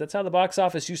business. That's how the box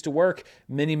office used to work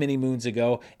many, many moons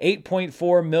ago.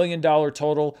 $8.4 million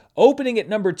total. Opening at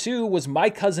number 2 was My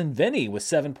Cousin Vinny with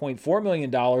 $7.4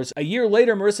 million. A year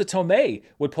later, Marissa Tomei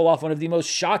would pull off one of the most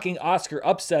shocking Oscar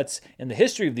upsets in the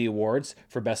history of the awards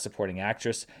for Best Supporting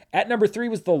Actress. At number 3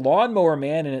 was The Lawnmower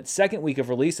Man in its 2nd week of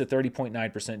release, a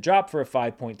 30.9% drop for a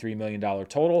 $5.3 million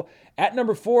total. At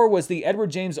number 4 was the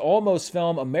Edward James Olmos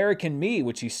film American Me,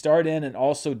 which he starred in and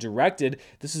also directed.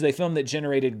 This is a film that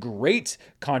generated great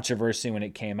controversy when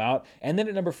it came out. And then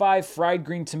at number 5, Fried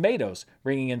Green Tomatoes,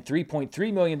 bringing in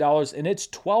 $3.3 million in its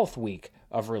 12th week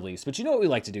of release. But you know what we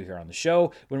like to do here on the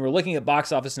show? When we're looking at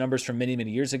box office numbers from many,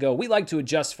 many years ago, we like to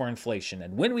adjust for inflation.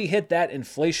 And when we hit that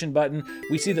inflation button,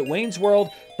 we see that Wayne's World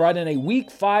brought in a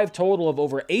week 5 total of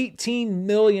over $18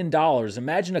 million.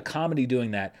 Imagine a comedy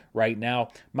doing that right now.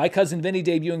 My Cousin Vinny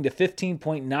debuting to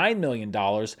 $15.9 million.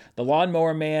 The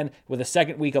Lawnmower Man with a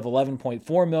 2nd week of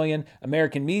 $11.4 million.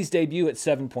 American Me's debut at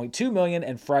 $7.2 million.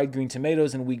 And Fried Green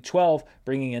Tomatoes in week 12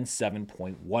 bringing in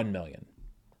 $7.1 million.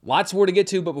 Lots more to get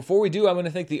to, but before we do, I want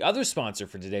to thank the other sponsor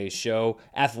for today's show,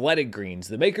 Athletic Greens,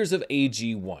 the makers of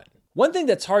AG1. One thing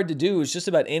that's hard to do, is just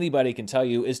about anybody can tell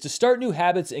you, is to start new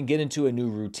habits and get into a new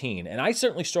routine. And I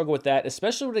certainly struggle with that,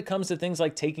 especially when it comes to things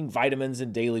like taking vitamins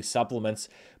and daily supplements.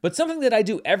 But something that I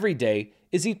do every day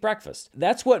is eat breakfast.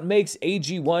 That's what makes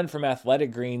AG1 from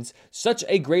Athletic Greens such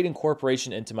a great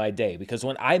incorporation into my day, because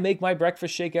when I make my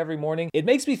breakfast shake every morning, it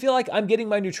makes me feel like I'm getting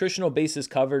my nutritional bases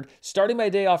covered, starting my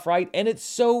day off right, and it's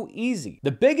so easy.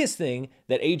 The biggest thing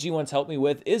that AG1's helped me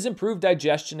with is improved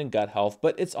digestion and gut health,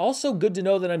 but it's also good to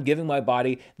know that I'm giving my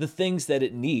body the things that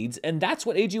it needs, and that's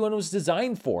what AG1 was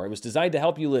designed for. It was designed to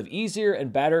help you live easier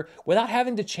and better without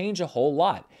having to change a whole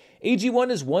lot. AG1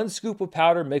 is 1 scoop of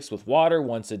powder mixed with water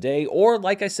once a day, or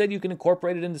like I said, you can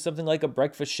incorporate it into something like a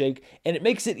breakfast shake, and it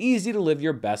makes it easy to live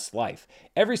your best life.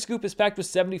 Every scoop is packed with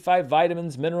 75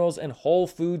 vitamins, minerals, and whole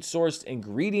food sourced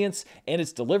ingredients, and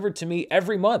it's delivered to me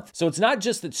every month. So it's not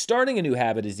just that starting a new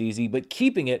habit is easy, but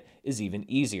keeping it is even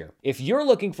easier. If you're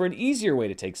looking for an easier way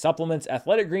to take supplements,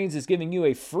 Athletic Greens is giving you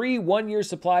a free 1-year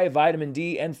supply of vitamin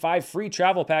D and 5 free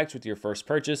travel packs with your first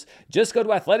purchase. Just go to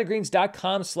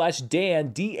athleticgreens.com/Dan,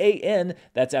 D-A-N.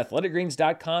 That's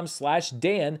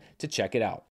athleticgreens.com/Dan to check it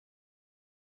out.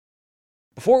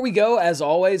 Before we go, as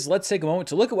always, let's take a moment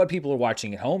to look at what people are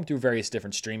watching at home through various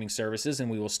different streaming services, and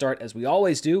we will start, as we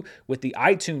always do, with the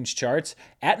iTunes charts.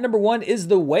 At number 1 is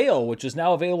The Whale, which is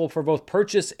now available for both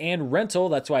purchase and rental.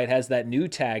 That's why it has that new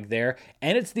tag there,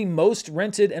 and it's the most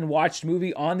rented and watched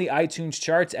movie on the iTunes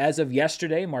charts as of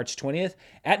yesterday, March 20th.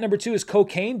 At number 2 is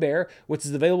Cocaine Bear, which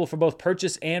is available for both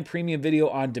purchase and premium video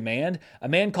on demand. A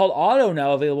Man Called Otto,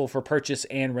 now available for purchase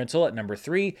and rental at number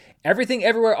 3. Everything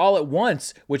Everywhere All at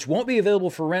Once, which won't be available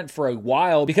for rent for a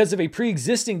while because of a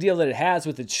pre-existing deal that it has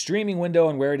with its streaming window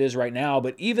and where it is right now,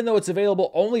 but even though it's available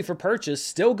only for purchase,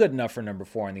 still good enough for number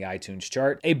 4 on the iTunes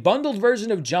chart. A bundled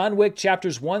version of John Wick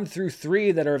chapters 1 through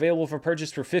 3 that are available for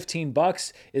purchase for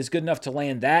 $15 is good enough to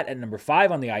land that at number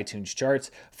 5 on the iTunes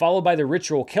charts, followed by The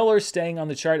Ritual Killer staying on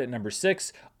the chart at number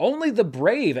 6. Only the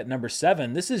Brave at number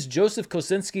 7. This is Joseph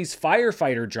Kosinski's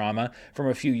firefighter drama from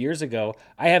a few years ago.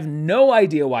 I have no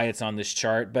idea why it's on this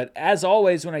chart, but as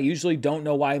always, when I usually don't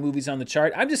know why a movie's on the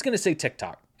chart, I'm just going to say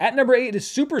TikTok. At number 8 is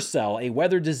Supercell, a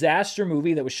weather disaster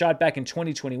movie that was shot back in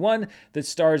 2021 that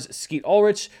stars Skeet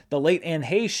Ulrich, the late Anne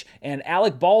Heche, and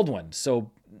Alec Baldwin.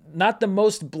 So not the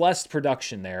most blessed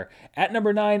production there. At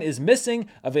number 9 is Missing,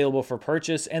 available for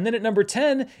purchase. And then at number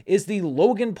 10 is the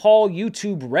Logan Paul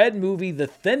YouTube Red movie, The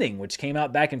Thinning, which came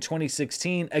out back in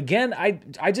 2016. Again, I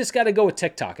just got to go with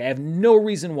TikTok. I have no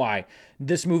reason why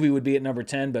this movie would be at number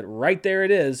 10, but right there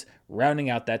it is, rounding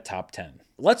out that top 10.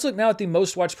 Let's look now at the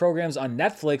most watched programs on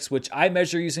Netflix, which I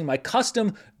measure using my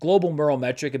custom global Merle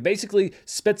metric. It basically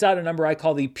spits out a number I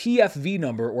call the PFV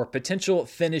number, or potential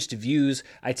finished views.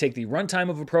 I take the runtime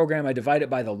of a program, I divide it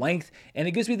by the length, and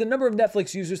it gives me the number of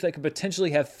Netflix users that could potentially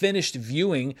have finished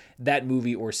viewing that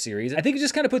movie or series. I think it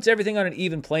just kind of puts everything on an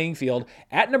even playing field.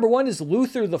 At number 1 is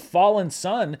Luther, the Fallen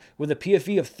Son, with a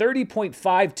PFV of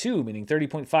 30.52, meaning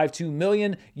 30.52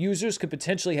 million users could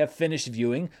potentially have finished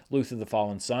viewing Luther, the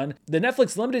Fallen Son. The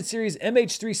Netflix limited series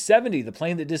MH370, The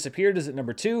Plane That Disappeared, is at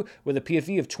number 2 with a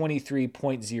PFV of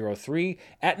 23.03.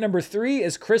 At number 3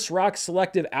 is Chris Rock's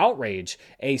Selective Outrage,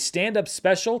 a stand-up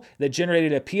special that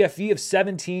generated a PFV of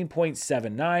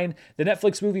 17.79. The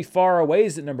Netflix movie Far Away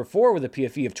is at number 4 with a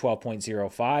PFV of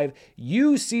 12.05.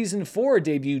 You Season 4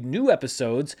 debuted new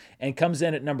episodes and comes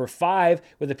in at number 5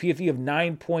 with a PFV of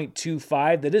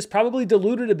 9.25. That is probably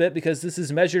diluted a bit because this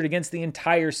is measured against the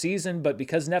entire season, but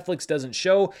because Netflix doesn't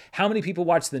show how many people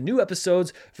watch the new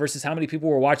episodes versus how many people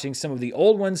were watching some of the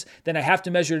old ones, then I have to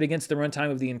measure it against the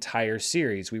runtime of the entire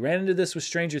series. We ran into this with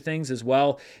Stranger Things as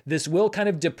well. This will kind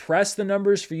of depress the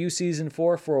numbers for You Season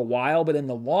 4 for a while, but in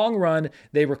the long run,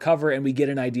 they recover and we get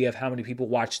an idea of how many people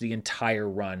watch the entire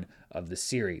run of the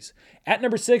series. At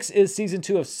number 6 is Season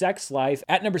 2 of Sex Life.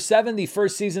 At number 7, the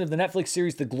first season of the Netflix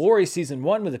series The Glory Season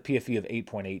 1 with a PFV of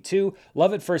 8.82.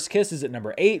 Love at First Kiss is at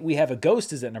number 8. We Have a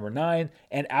Ghost is at number 9.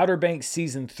 And Outer Banks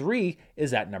Season 3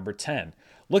 is at number 10.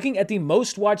 Looking at the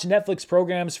most watched Netflix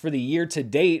programs for the year to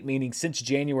date, meaning since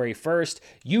January 1st,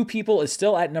 You People is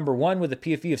still at number 1 with a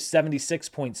PFV of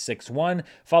 76.61,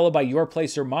 followed by Your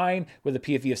Place or Mine with a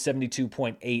PFV of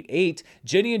 72.88.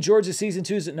 Ginny and Georgia Season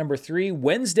 2 is at number 3.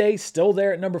 Wednesday still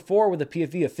there at number 4 with a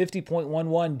PFV of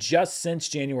 50.11 just since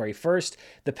January 1st.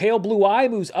 The Pale Blue Eye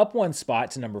moves up 1 spot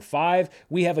to number 5.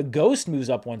 We Have a Ghost moves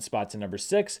up 1 spot to number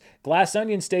 6. Glass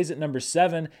Onion stays at number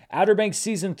 7. Outer Banks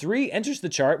Season 3 enters the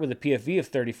chart with a PFV of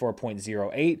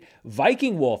 34.08.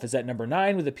 Viking Wolf is at number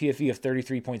 9 with a PFV of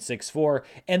 33.64.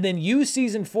 And then You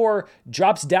Season 4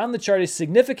 drops down the chart a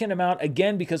significant amount,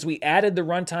 again, because we added the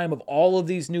runtime of all of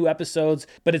these new episodes,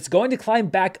 but it's going to climb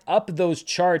back up those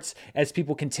charts as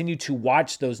people continue to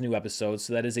watch those new episodes.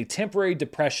 So that is a temporary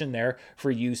depression there for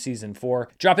You Season 4.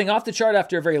 Dropping off the chart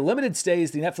after a very limited stay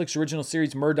is the Netflix original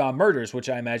series Murdaugh Murders, which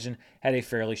I imagine had a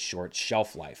fairly short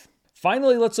shelf life.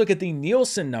 Finally, let's look at the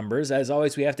Nielsen numbers. As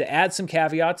always, we have to add some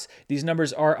caveats. These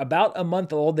numbers are about a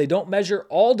month old. They don't measure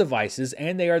all devices,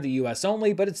 and they are the US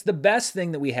only, but it's the best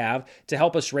thing that we have to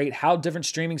help us rate how different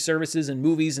streaming services and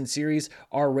movies and series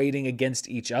are rating against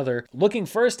each other. Looking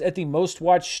first at the most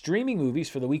watched streaming movies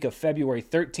for the week of February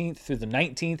 13th through the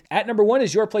 19th. At number 1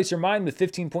 is Your Place or Mine with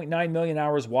 15.9 million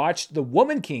hours watched. The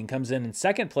Woman King comes in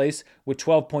second place with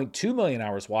 12.2 million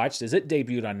hours watched as it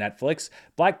debuted on Netflix.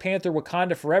 Black Panther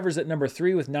Wakanda Forever is at number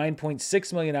 3 with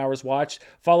 9.6 million hours watched,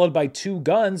 followed by Two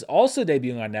Guns, also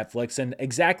debuting on Netflix and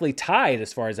exactly tied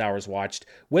as far as hours watched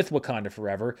with Wakanda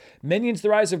Forever. Minions: The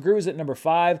Rise of Gru is at number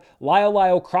 5. Lyle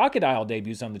Lyle Crocodile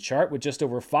debuts on the chart with just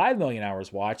over 5 million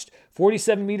hours watched.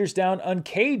 47 Meters Down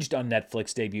Uncaged on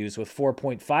Netflix debuts with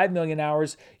 4.5 million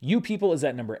hours. You People is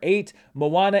at number 8.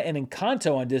 Moana and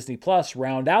Encanto on Disney Plus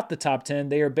round out the top 10.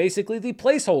 They are basically the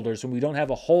placeholders when we don't have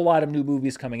a whole lot of new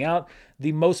movies coming out.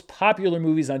 The most popular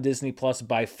movies on Disney Plus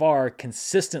by far,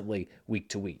 consistently week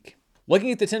to week.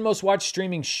 Looking at the 10 most watched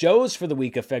streaming shows for the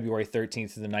week of February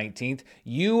 13th to the 19th,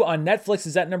 You on Netflix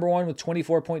is at number 1 with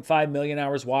 24.5 million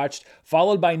hours watched,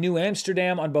 followed by New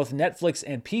Amsterdam on both Netflix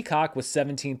and Peacock with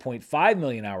 17.5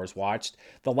 million hours watched.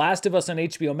 The Last of Us on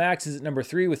HBO Max is at number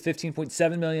 3 with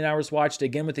 15.7 million hours watched,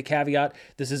 again with the caveat,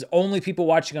 this is only people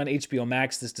watching on HBO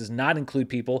Max. This does not include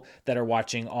people that are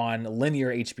watching on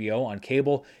linear HBO on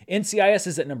cable. NCIS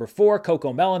is at number 4,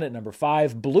 Coco Melon at number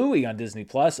 5, Bluey on Disney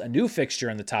Plus, a new fixture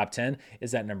in the top 10,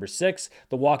 is at number 6.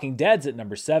 The Walking Dead's at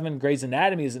number 7. Grey's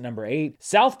Anatomy is at number 8.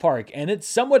 South Park, and its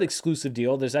somewhat exclusive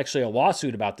deal, there's actually a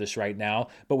lawsuit about this right now,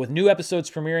 but with new episodes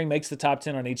premiering, makes the top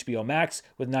 10 on HBO Max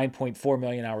with 9.4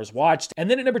 million hours watched. And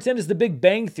then at number 10 is The Big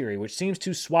Bang Theory, which seems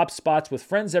to swap spots with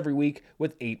Friends every week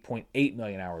with 8.8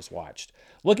 million hours watched.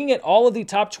 Looking at all of the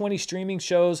top 20 streaming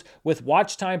shows with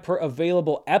watch time per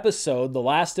available episode, The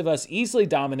Last of Us easily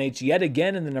dominates yet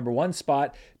again in the number 1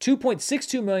 spot,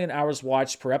 2.62 million hours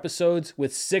watched per episodes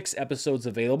with 6 episodes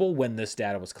available when this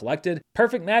data was collected.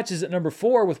 Perfect Match is at number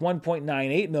 4 with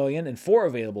 1.98 million and 4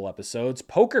 available episodes.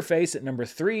 Poker Face at number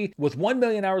 3 with 1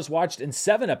 million hours watched and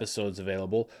 7 episodes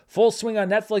available. Full Swing on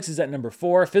Netflix is at number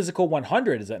 4. Physical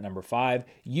 100 is at number 5.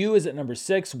 You is at number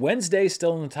 6. Wednesday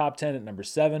still in the top 10 at number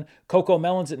 7. Coco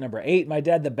Melon's at number 8. My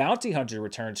Dad the Bounty Hunter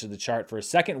returns to the chart for a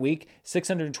second week.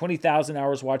 620,000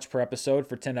 hours watched per episode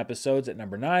for 10 episodes at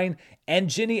number 9. And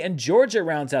Ginny and Georgia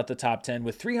rounds out the top 10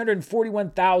 with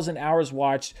 341,000 hours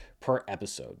watched per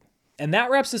episode. And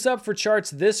that wraps us up for charts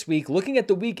this week. Looking at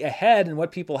the week ahead and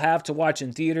what people have to watch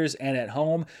in theaters and at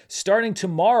home, starting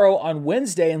tomorrow on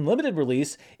Wednesday in limited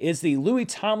release is the Louis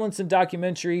Tomlinson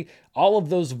documentary, All of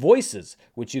Those Voices,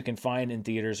 which you can find in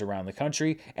theaters around the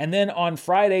country. And then on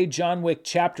Friday, John Wick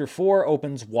Chapter 4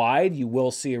 opens wide. You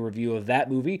will see a review of that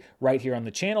movie right here on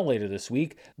the channel later this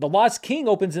week. The Lost King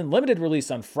opens in limited release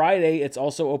on Friday. It's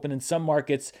also open in some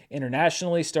markets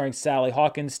internationally, starring Sally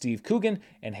Hawkins, Steve Coogan,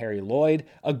 and Harry Lloyd.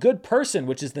 A Good Person,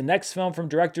 which is the next film from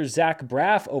director Zach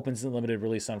Braff, opens in limited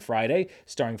release on Friday,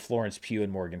 starring Florence Pugh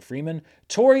and Morgan Freeman.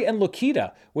 Tori and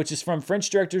Lokita, which is from French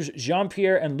directors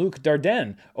Jean-Pierre and Luc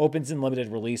Dardenne, opens in limited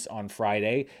release on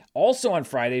Friday. Also on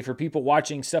Friday, for people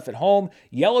watching stuff at home,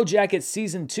 Yellow Jackets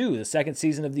Season 2, the second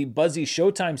season of the buzzy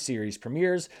Showtime series,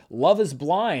 premieres. Love is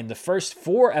Blind, the first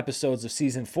 4 episodes of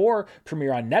Season 4,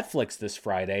 premiere on Netflix this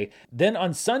Friday. Then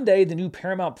on Sunday, the new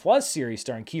Paramount Plus series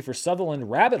starring Kiefer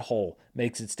Sutherland, Rabbit Hole,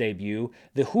 makes its debut.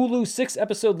 The Hulu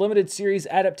 6-episode limited series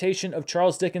adaptation of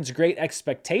Charles Dickens' Great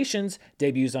Expectations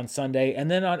debuts on Sunday.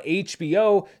 And then on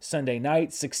HBO, Sunday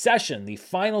night, Succession, the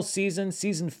final season,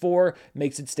 Season 4,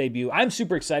 makes its debut. I'm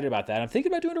super excited about that. I'm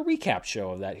thinking about doing a recap show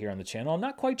of that here on the channel. I'm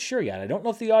not quite sure yet. I don't know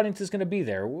if the audience is going to be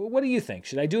there. What do you think?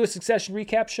 Should I do a Succession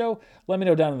recap show? Let me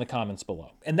know down in the comments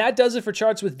below. And that does it for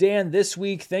Charts with Dan this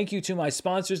week. Thank you to my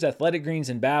sponsors, Athletic Greens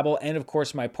and Babbel, and of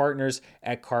course my partners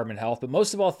at Carbon Health. But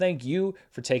most of all, thank you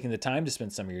for taking the time to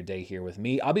spend some of your day here with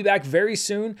me. I'll be back very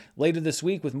soon, later this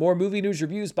week, with more movie news,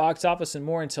 reviews, box office, and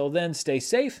more. Until then, stay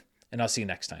safe, and I'll see you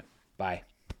next time. Bye.